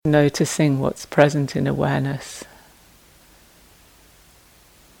noticing what's present in awareness.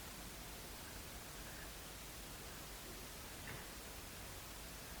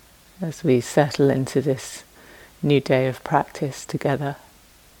 As we settle into this new day of practice together.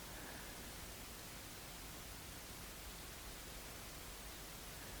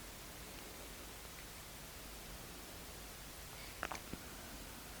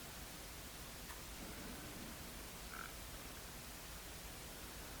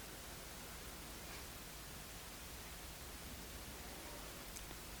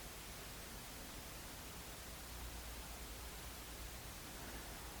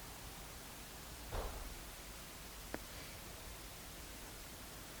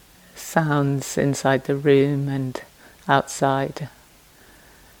 Sounds inside the room and outside.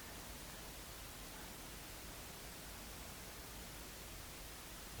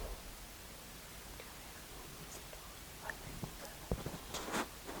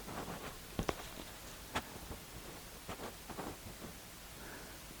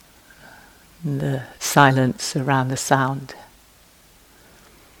 And the silence around the sound.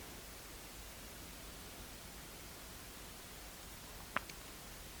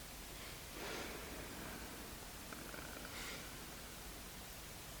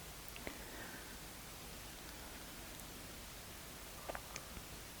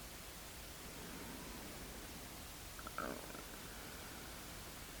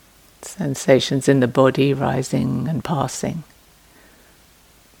 Sensations in the body rising and passing.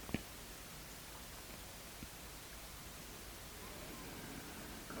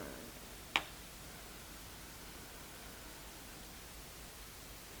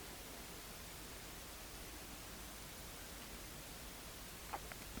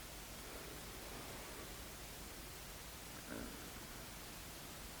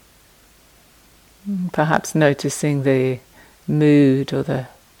 Perhaps noticing the mood or the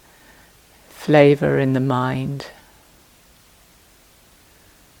flavor in the mind.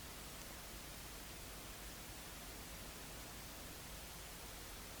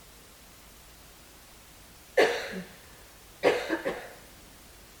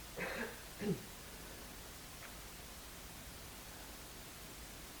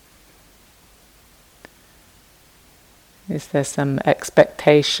 Is there some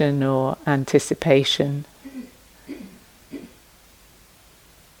expectation or anticipation?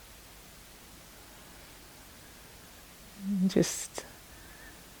 Just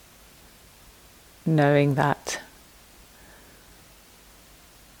knowing that.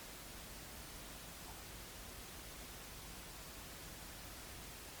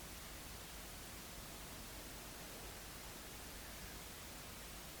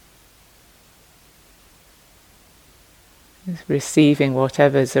 Just receiving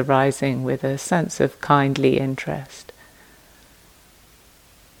whatever's arising with a sense of kindly interest.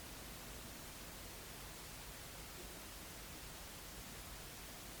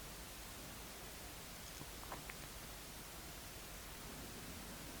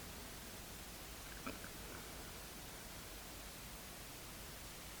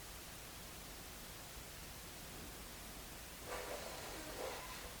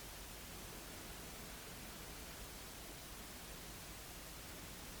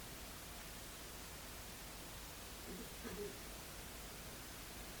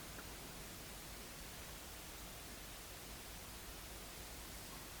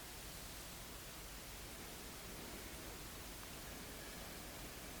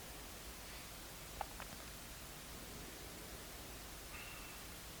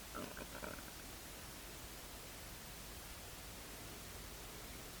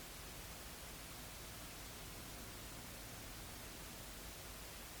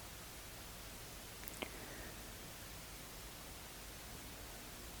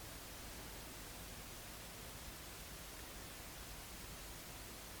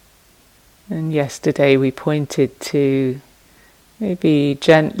 And yesterday we pointed to maybe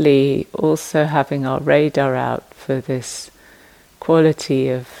gently also having our radar out for this quality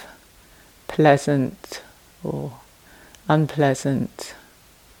of pleasant or unpleasant,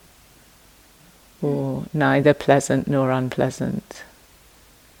 or neither pleasant nor unpleasant,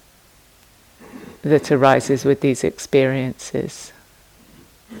 that arises with these experiences.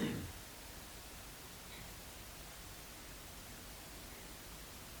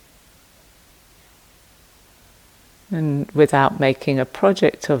 And without making a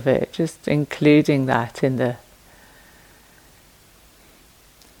project of it, just including that in the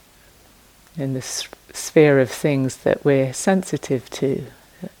sphere of things that we're sensitive to,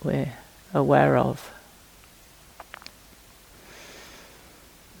 that we're aware of.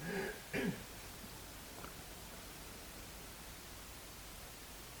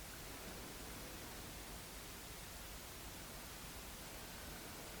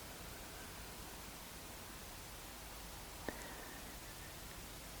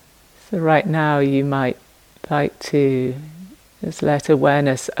 So right now you might like to just let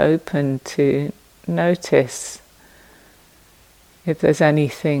awareness open to notice if there's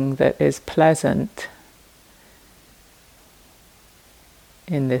anything that is pleasant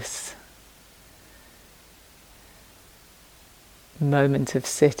in this moment of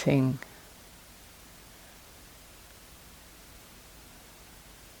sitting.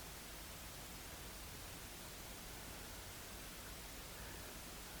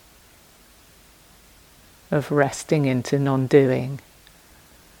 Of resting into non-doing.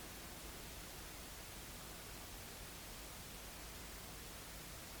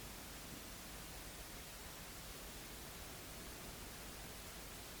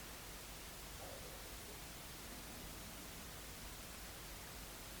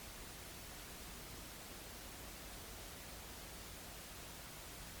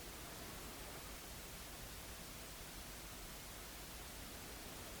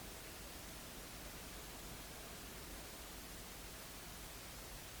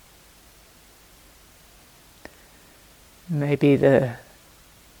 Maybe the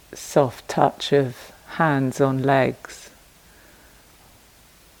soft touch of hands on legs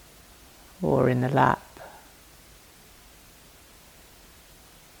or in the lap.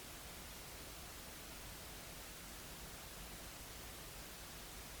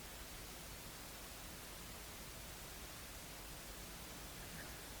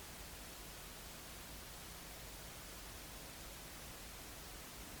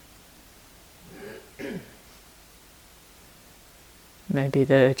 Maybe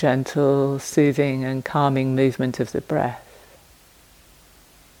the gentle, soothing and calming movement of the breath.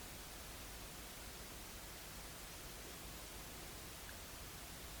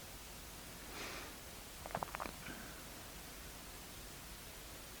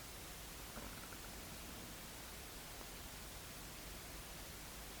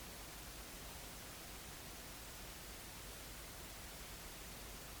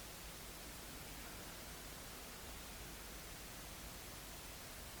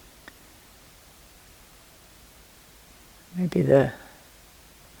 Maybe the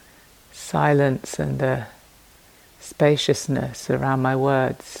silence and the spaciousness around my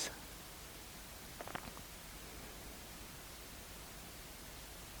words.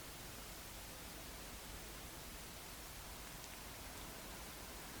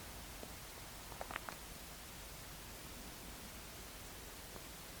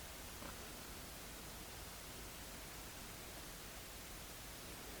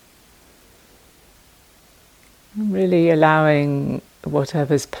 Really allowing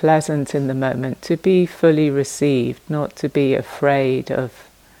whatever's pleasant in the moment to be fully received, not to be afraid of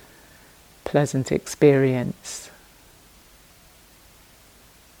pleasant experience.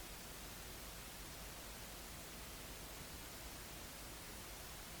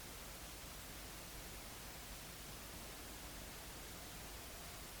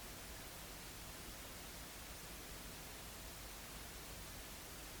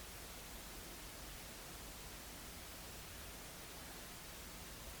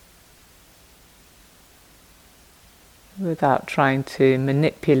 Without trying to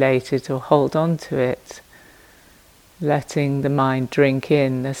manipulate it or hold on to it, letting the mind drink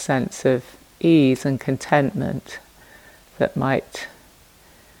in a sense of ease and contentment that might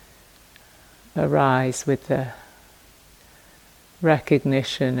arise with the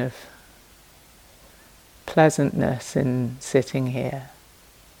recognition of pleasantness in sitting here.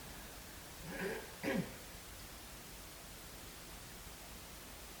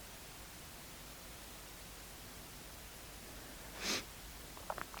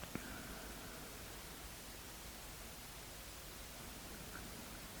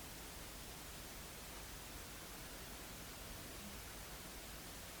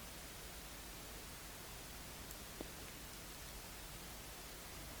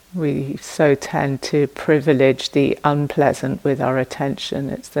 We so tend to privilege the unpleasant with our attention.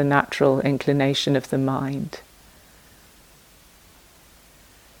 It's the natural inclination of the mind.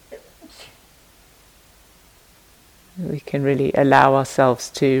 We can really allow ourselves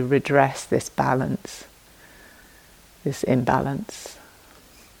to redress this balance, this imbalance.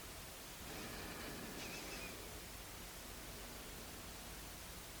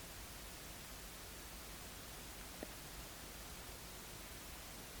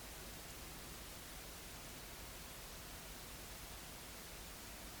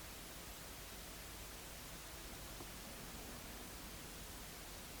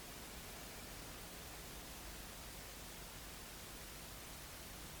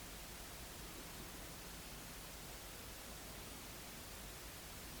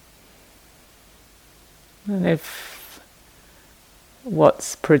 And if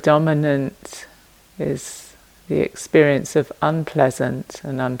what's predominant is the experience of an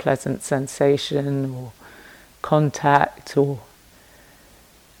unpleasant sensation or contact or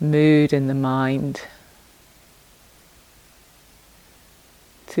mood in the mind,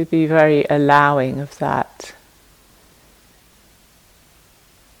 to be very allowing of that.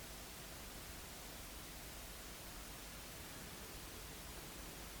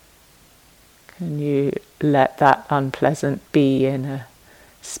 Can you let that unpleasant be in a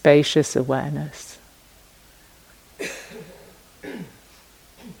spacious awareness?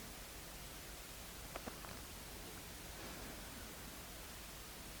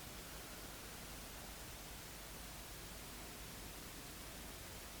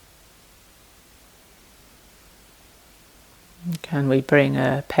 Can we bring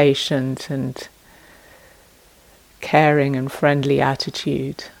a patient and caring and friendly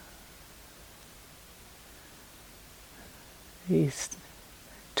attitude? These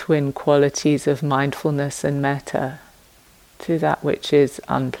twin qualities of mindfulness and metta to that which is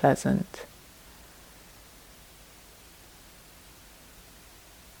unpleasant.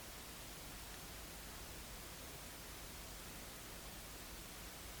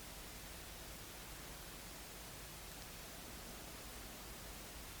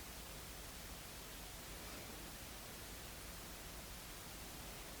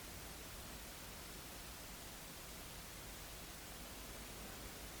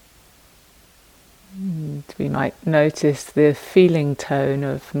 We might notice the feeling tone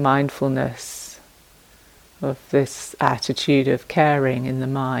of mindfulness, of this attitude of caring in the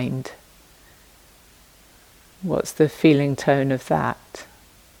mind. What's the feeling tone of that?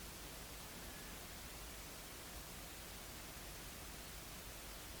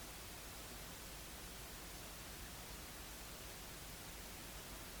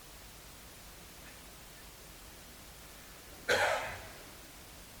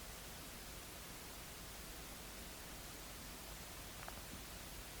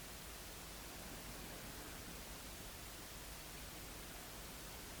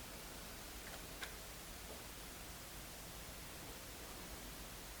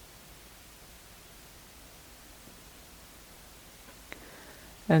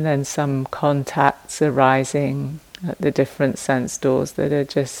 And then some contacts arising at the different sense doors that are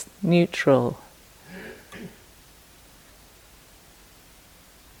just neutral.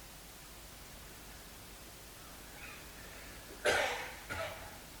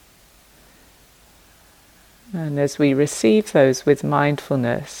 And as we receive those with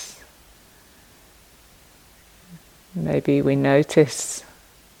mindfulness, maybe we notice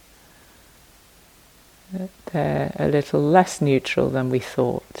that they're a little less neutral than we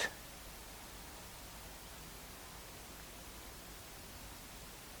thought.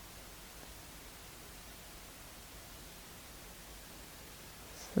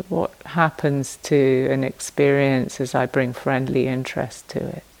 So what happens to an experience as I bring friendly interest to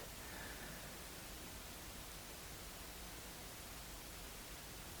it?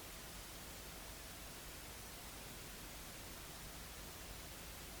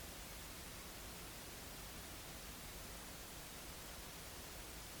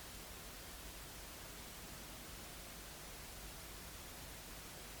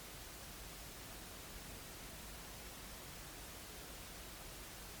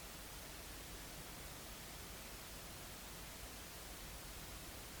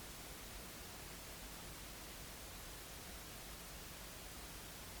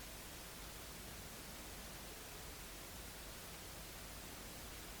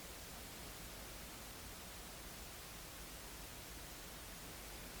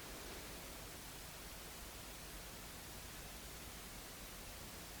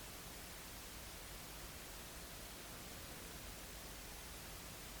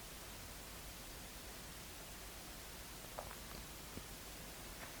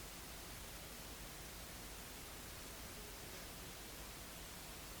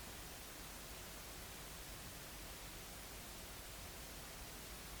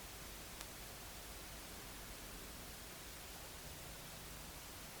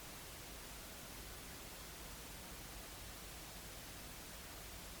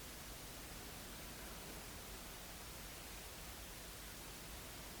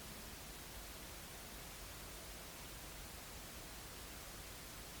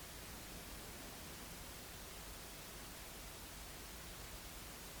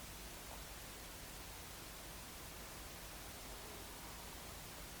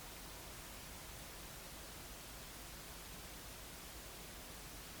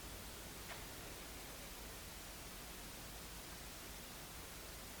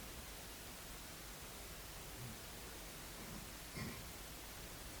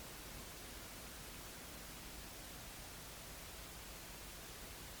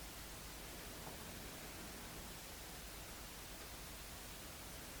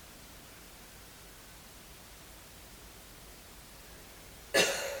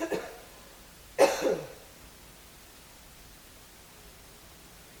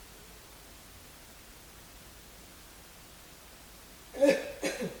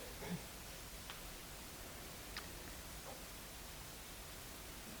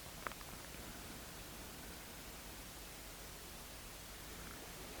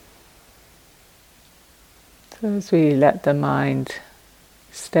 So as we let the mind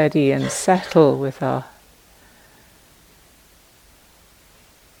steady and settle with our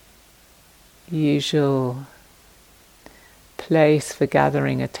usual place for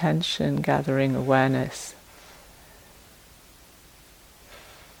gathering attention, gathering awareness,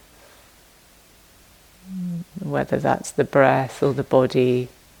 whether that's the breath or the body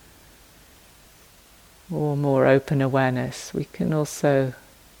or more open awareness, we can also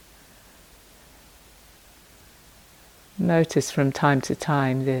notice from time to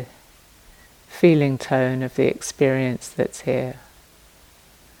time the feeling tone of the experience that's here.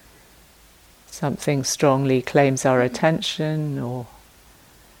 Something strongly claims our attention, or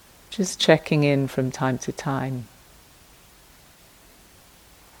just checking in from time to time.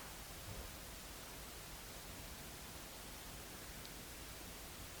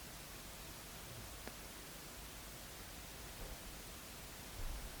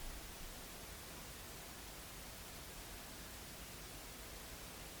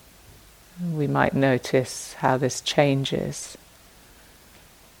 We might notice how this changes.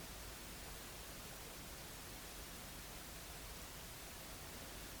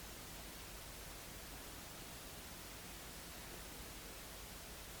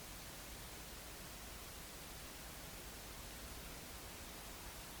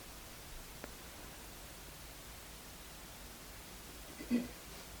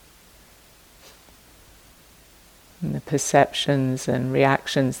 And the perceptions and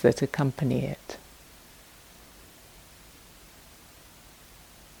reactions that accompany it.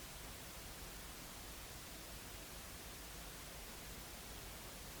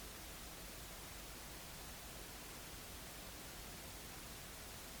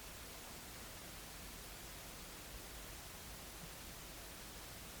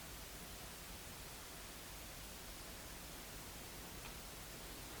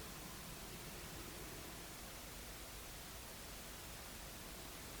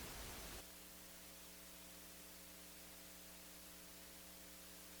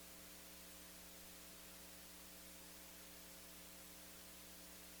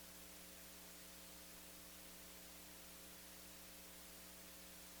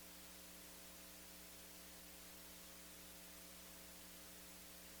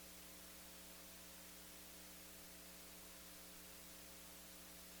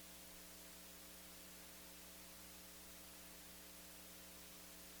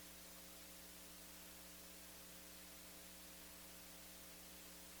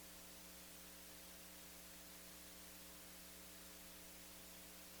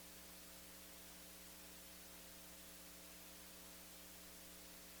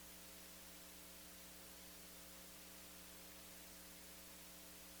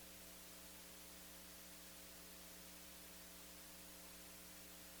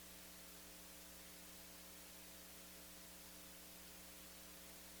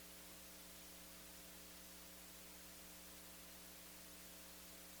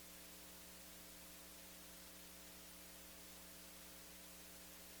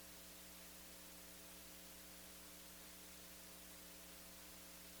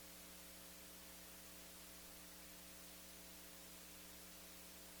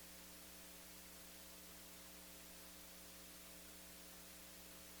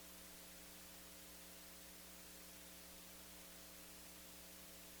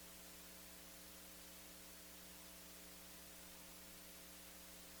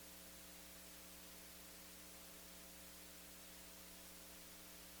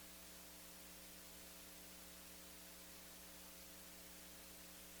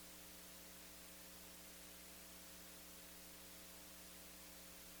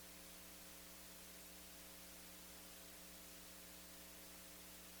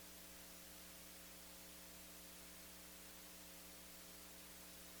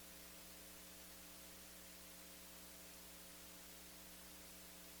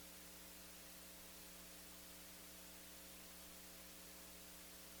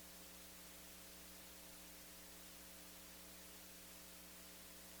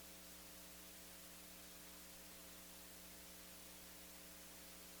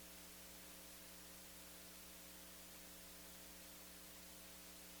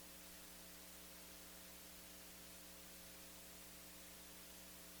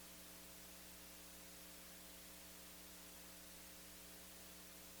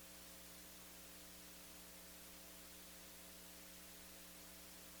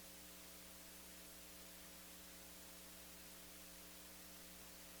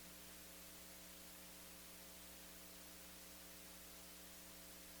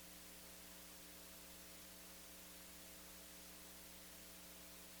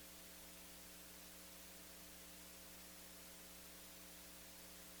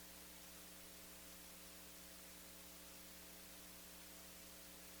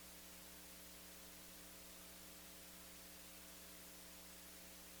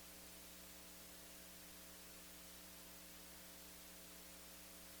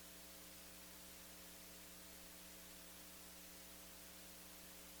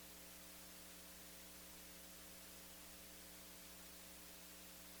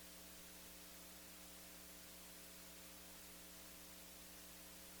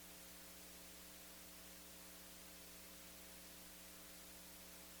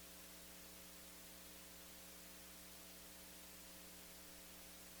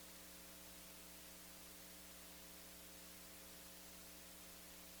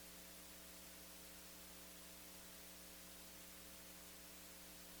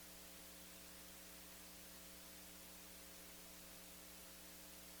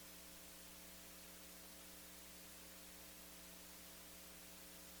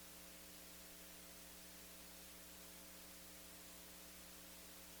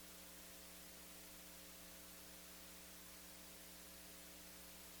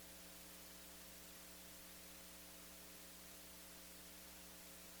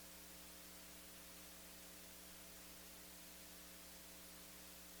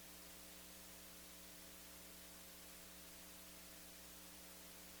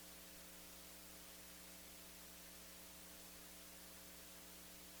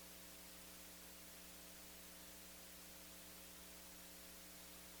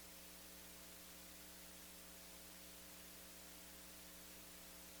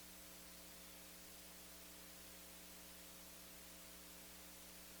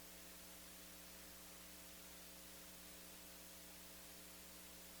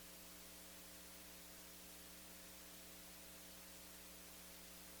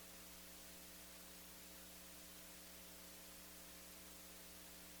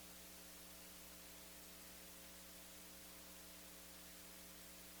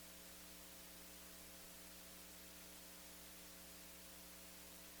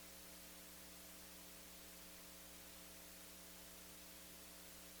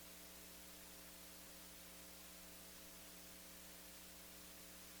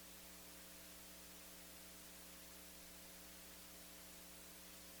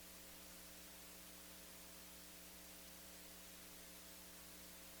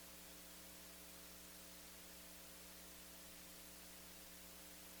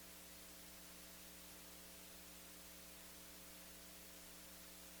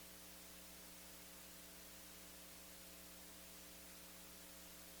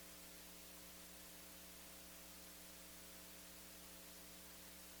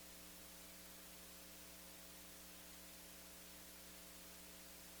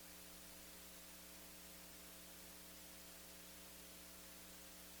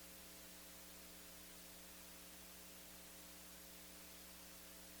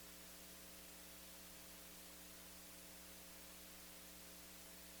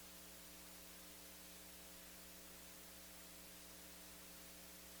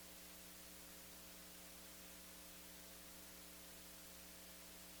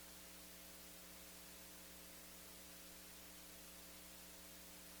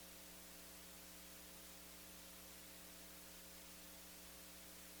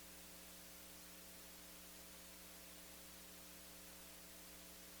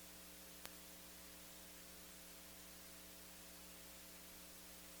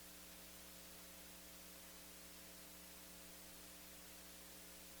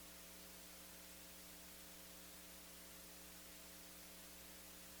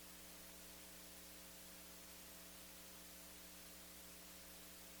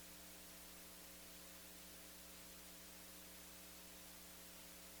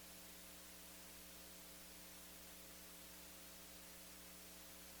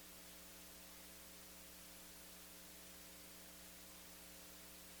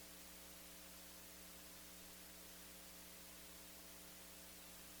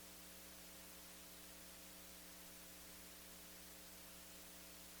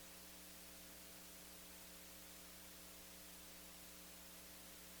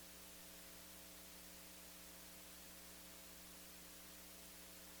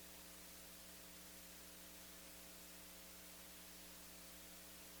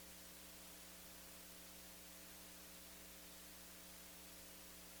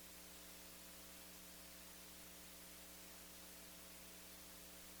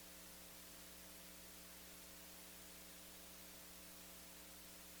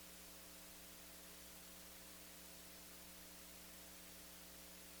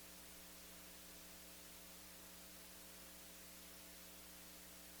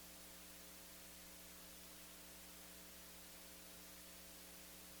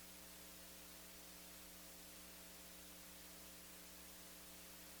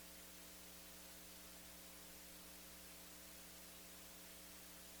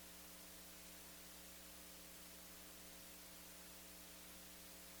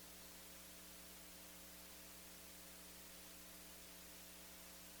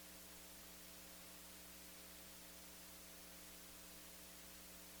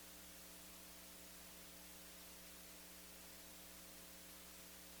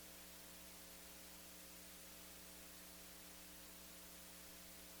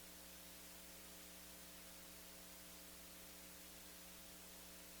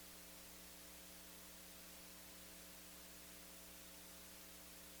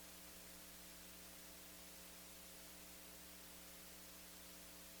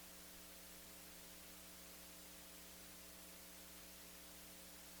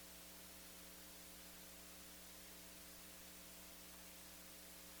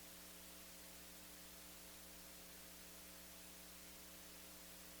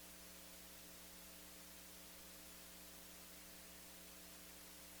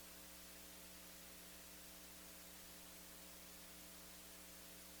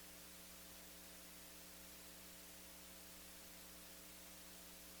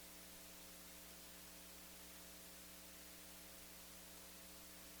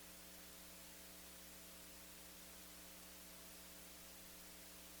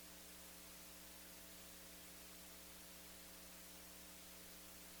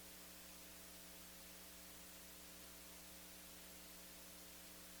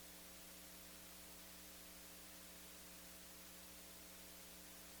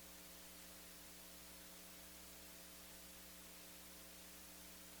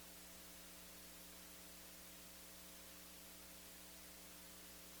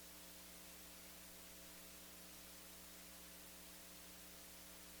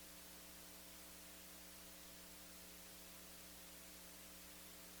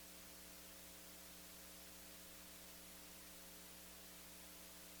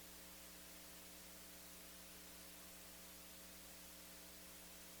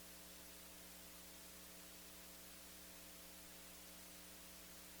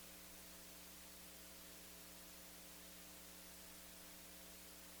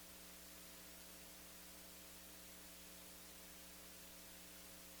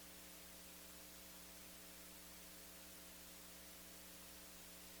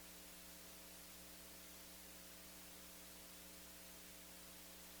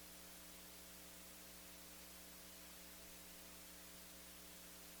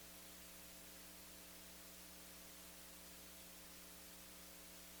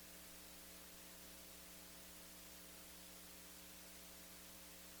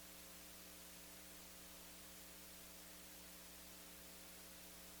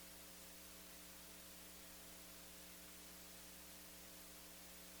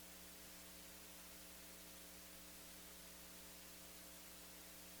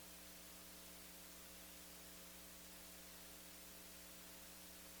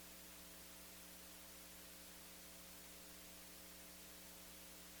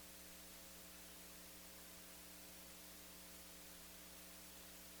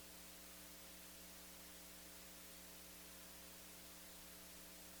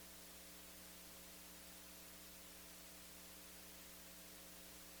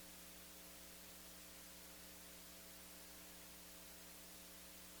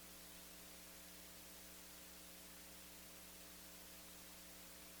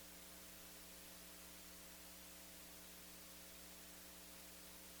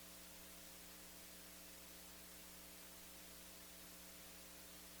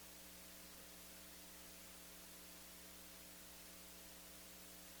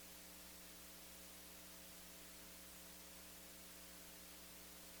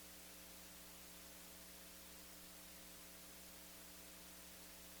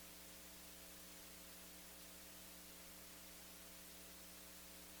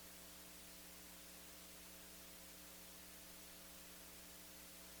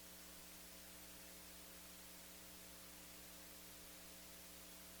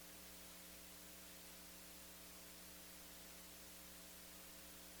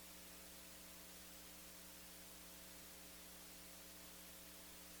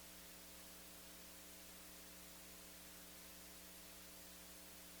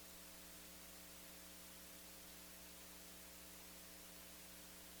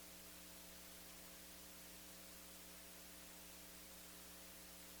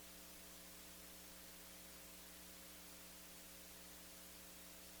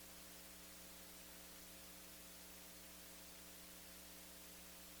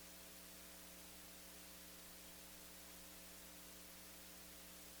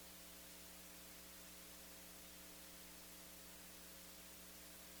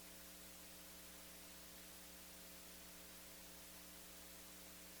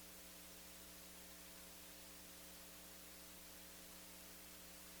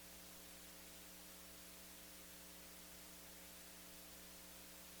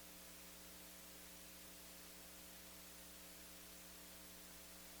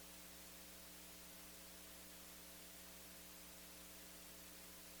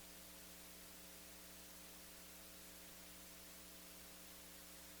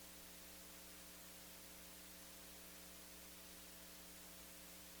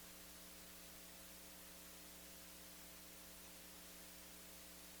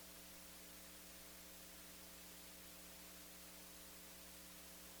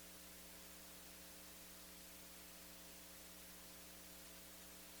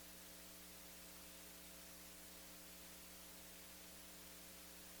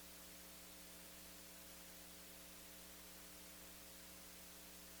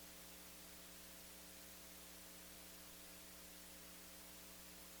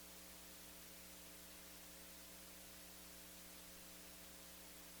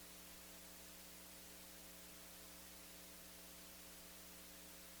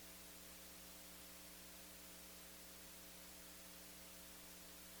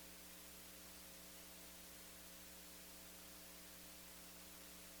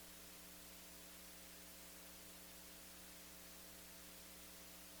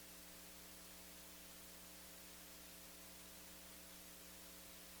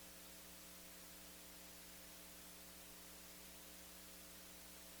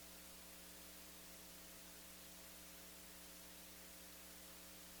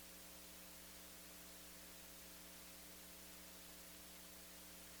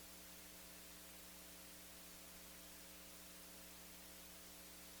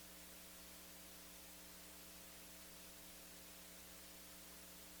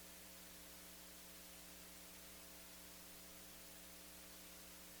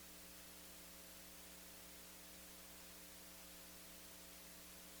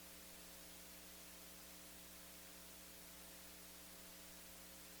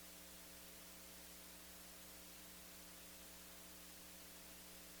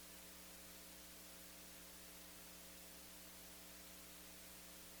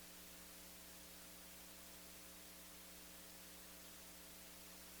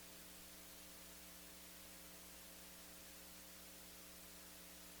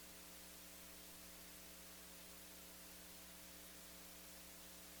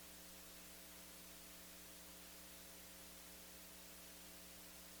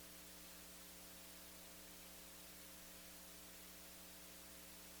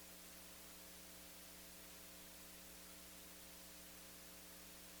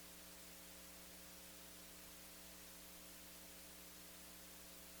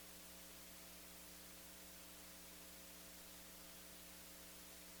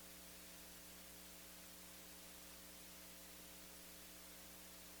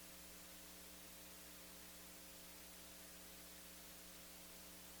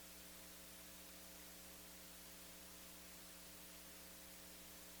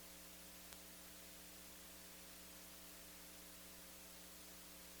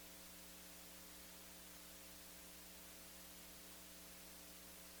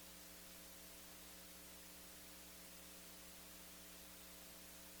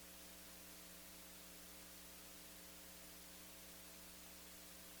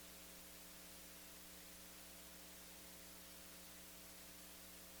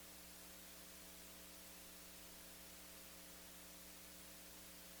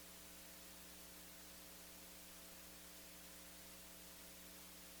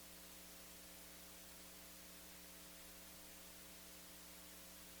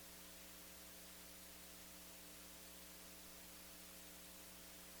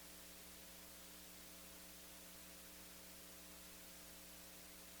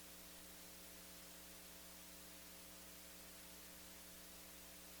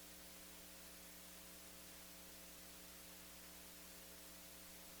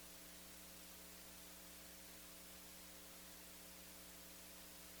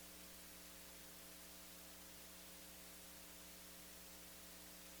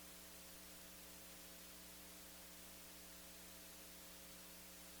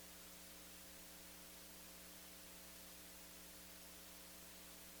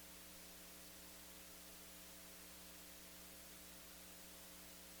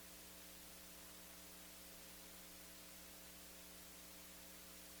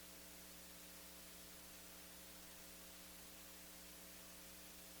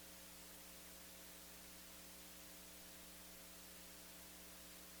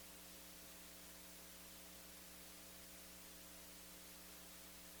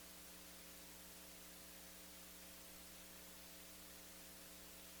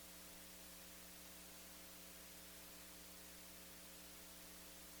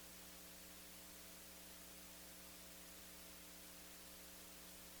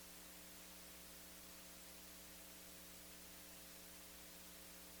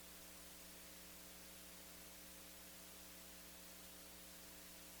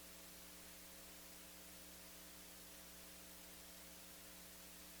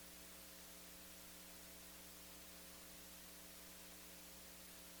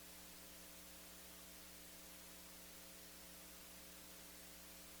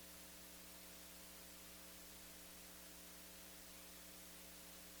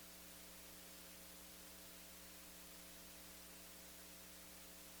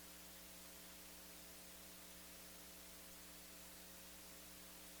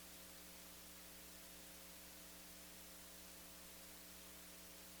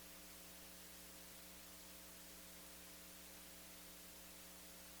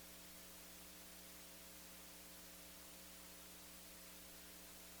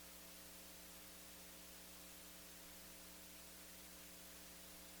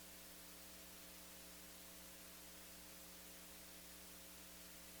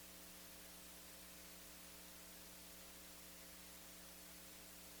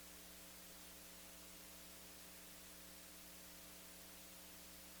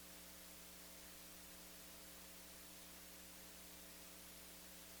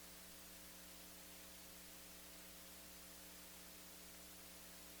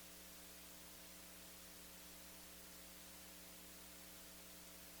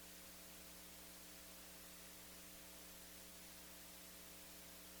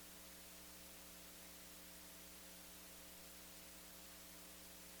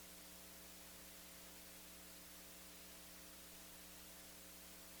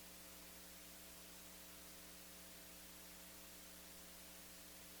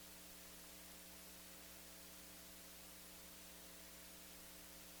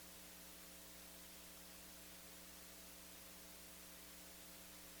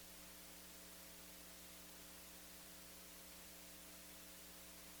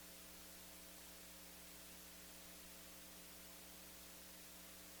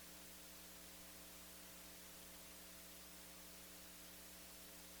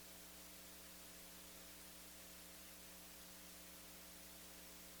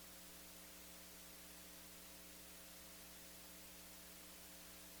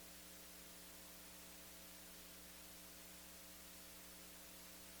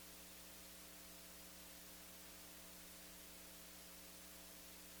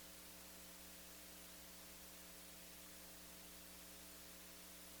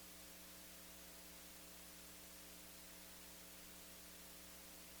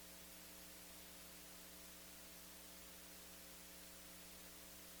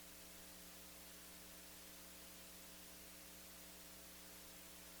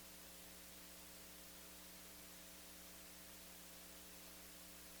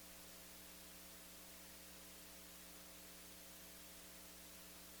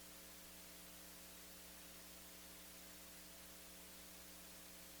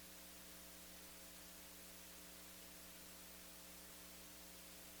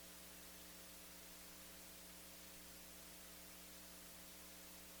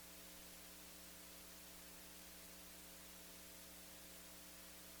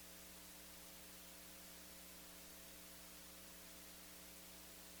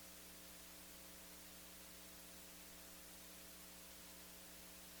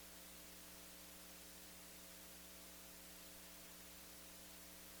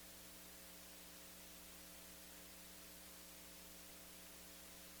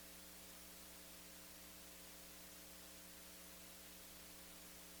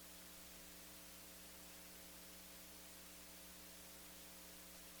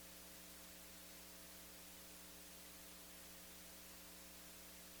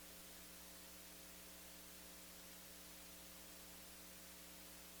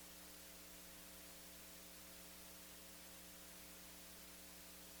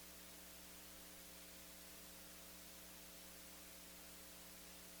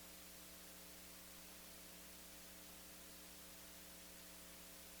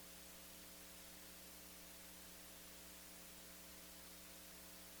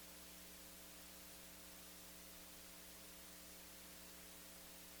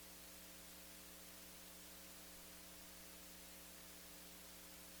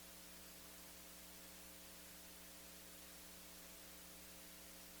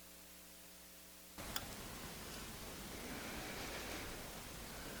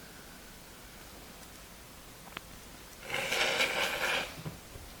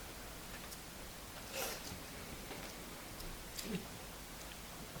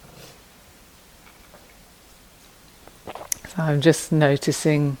 I'm just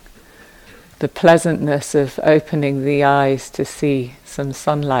noticing the pleasantness of opening the eyes to see some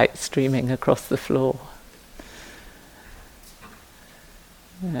sunlight streaming across the floor.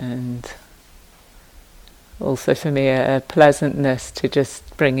 And also for me a pleasantness to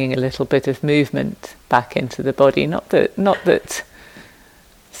just bringing a little bit of movement back into the body. Not that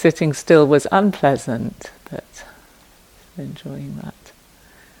sitting still was unpleasant, but enjoying that.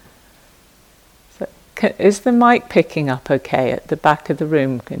 So is the mic picking up okay at the back of the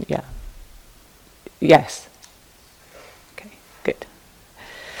room? Yeah. Yes. Okay, good.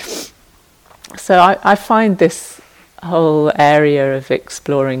 So I find this whole area of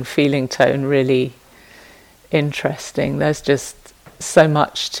exploring feeling tone really interesting. There's just so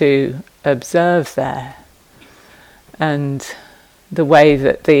much to observe there, and the way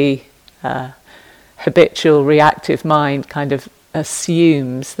that the habitual reactive mind kind of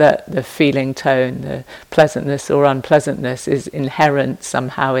assumes that the feeling tone, the pleasantness or unpleasantness, is inherent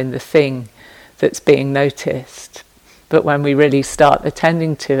somehow in the thing that's being noticed. But when we really start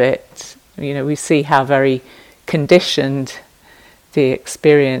attending to it, we see how very conditioned the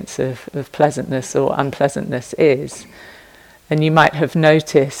experience of pleasantness or unpleasantness is. And you might have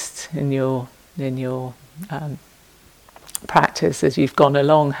noticed in your practice as you've gone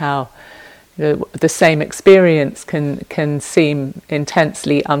along how the same experience can seem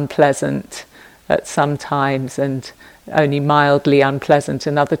intensely unpleasant at some times and only mildly unpleasant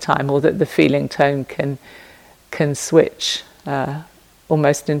another time, or that the feeling tone can switch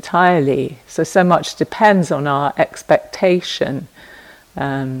almost entirely. So much depends on our expectation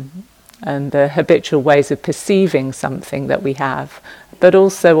and the habitual ways of perceiving something that we have, but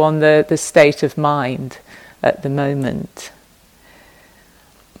also on the state of mind at the moment.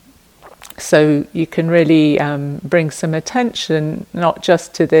 So you can really bring some attention not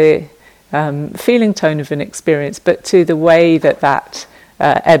just to the feeling tone of an experience, but to the way that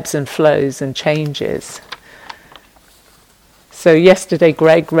ebbs and flows and changes. So yesterday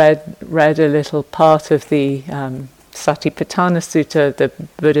Greg read a little part of the Satipatthana Sutta, the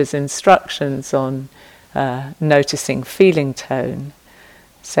Buddha's instructions on noticing feeling tone,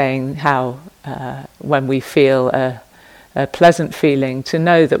 saying how when we feel a pleasant feeling, to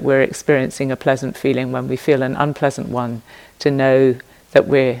know that we're experiencing a pleasant feeling. When we feel an unpleasant one, to know that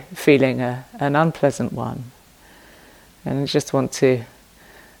we're feeling an unpleasant one. And I just want to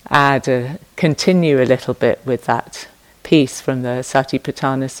continue a little bit with that piece from the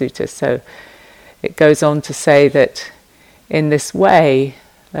Satipatthana Sutta. So it goes on to say that in this way,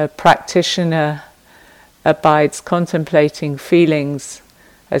 a practitioner abides contemplating feelings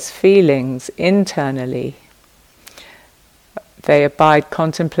as feelings internally. They abide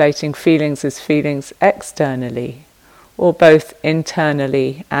contemplating feelings as feelings externally, or both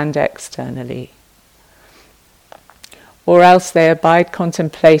internally and externally. Or else they abide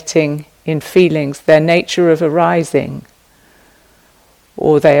contemplating in feelings their nature of arising,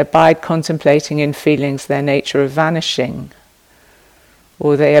 or they abide contemplating in feelings their nature of vanishing,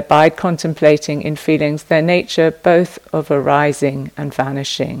 or they abide contemplating in feelings their nature both of arising and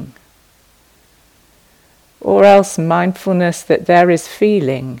vanishing. Or else mindfulness that there is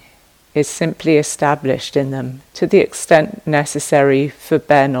feeling is simply established in them to the extent necessary for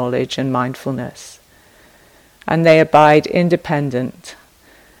bare knowledge and mindfulness, and they abide independent,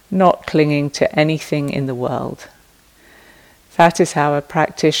 not clinging to anything in the world. That is how a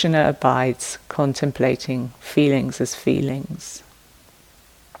practitioner abides contemplating feelings as feelings.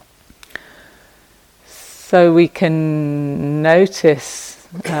 So we can notice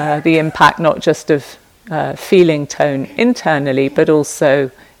the impact not just of feeling tone internally, but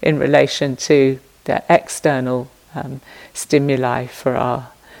also in relation to the external stimuli for our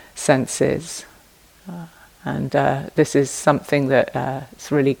senses. And this is something that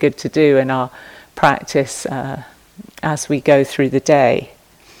it's really good to do in our practice as we go through the day.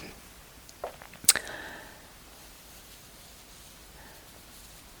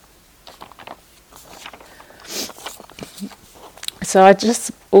 So I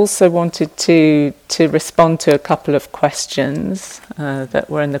just also wanted to respond to a couple of questions that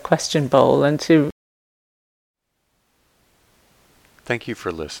were in the question bowl, and to... Thank you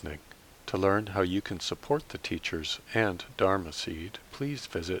for listening. To learn how you can support the teachers and Dharma Seed, please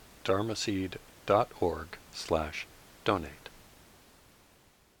visit dharmaseed.org/donate.